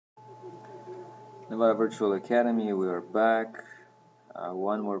Nevada Virtual Academy, we are back.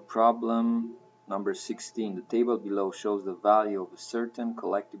 One more problem. Number 16. The table below shows the value of a certain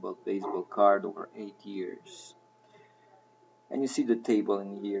collectible baseball card over 8 years. And you see the table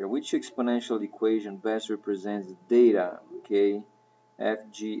in here. Which exponential equation best represents the data? Okay.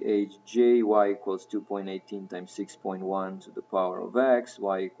 FGHJ, y equals 2.18 times 6.1 to the power of x,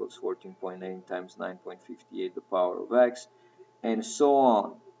 y equals 14.8 times 9.58 to the power of x, and so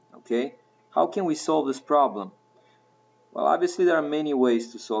on. Okay. How can we solve this problem? Well, obviously there are many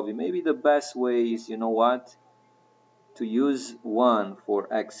ways to solve it. Maybe the best way is, you know what, to use 1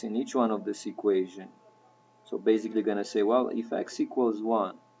 for x in each one of this equation. So basically going to say, well, if x equals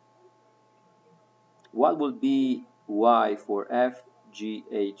 1, what will be y for f, g,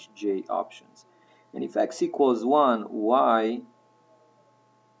 h, j options? And if x equals 1, y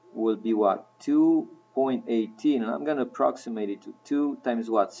will be what? 2.18, and I'm going to approximate it to 2 times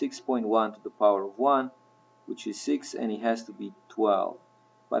what? 6.1 to the power of 1, which is 6, and it has to be 12.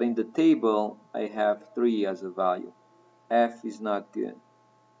 But in the table, I have 3 as a value. F is not good.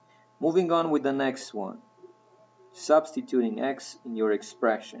 Moving on with the next one. Substituting x in your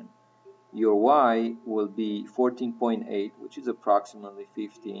expression. Your y will be 14.8, which is approximately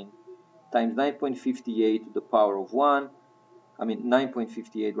 15, times 9.58 to the power of 1. I mean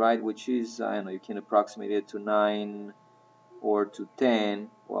 9.58, right, which is, I don't know, you can approximate it to 9 or to 10.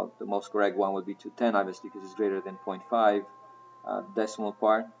 Well, the most correct one would be to 10, obviously, because it's greater than 0.5 decimal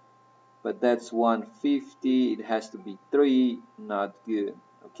part. But that's 150. It has to be 3. Not good.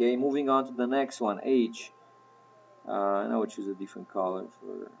 Okay, moving on to the next one, h. I will choose a different color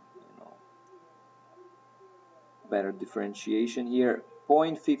for better differentiation here.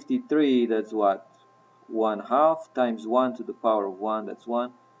 0.53, that's what? 1/2 times 1 to the power of 1, that's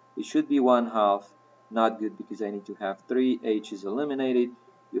 1. It should be 1/2. Not good because I need to have 3. H is eliminated.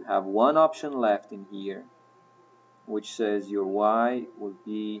 You have one option left in here, which says your y will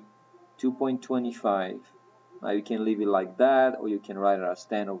be 2.25. Now you can leave it like that, or you can write it as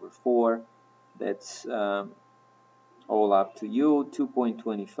 10 over 4. That's all up to you.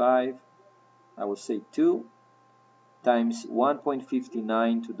 2.25, I will say 2 times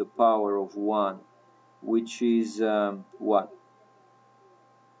 1.59 to the power of 1, which is what?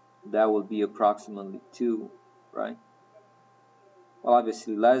 That will be approximately 2, right? Well,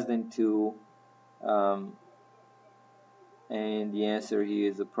 obviously less than 2, and the answer here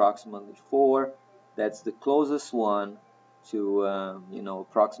is approximately 4. That's the closest one to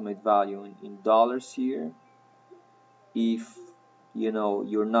approximate value in dollars here. If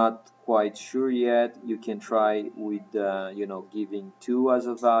you're not quite sure yet, you can try with giving 2 as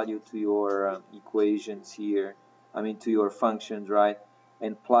a value to your equations here, to your functions, right,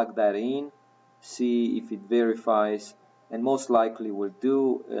 and plug that in, see if it verifies, and most likely will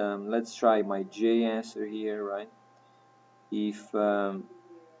do. Let's try my J answer here, right? If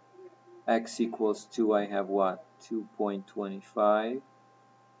x equals 2, I have what? 2.25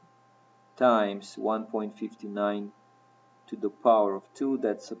 times 1.59 to the power of 2,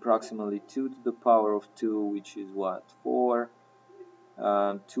 that's approximately 2 to the power of 2, which is what? 4.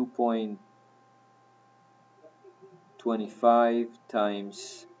 2.25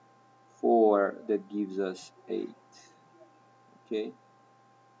 times 4, that gives us 8. Okay,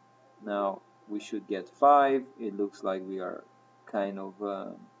 now we should get 5. It looks like we are kind of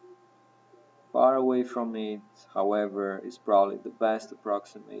far away from it. However, it's probably the best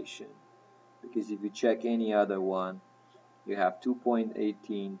approximation, because if you check any other one, you have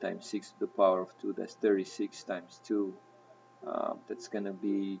 2.18 times 6 to the power of 2, that's 36 times 2. That's going to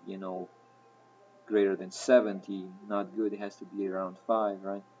be, greater than 70. Not good. It has to be around 5,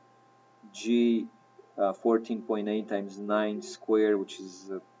 right? G, 14.8 times 9 squared, which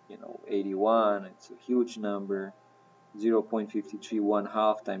is, 81. It's a huge number. 0.53,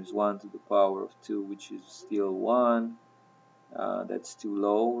 1/2 times 1 to the power of 2, which is still 1. That's too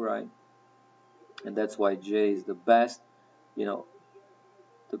low, right? And that's why J is the best. The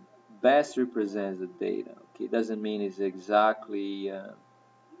best represents the data. Okay, it doesn't mean it's exactly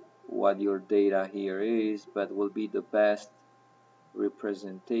what your data here is, but will be the best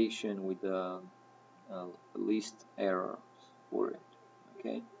representation with the least errors for it.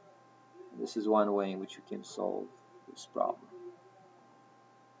 Okay, this is one way in which you can solve this problem.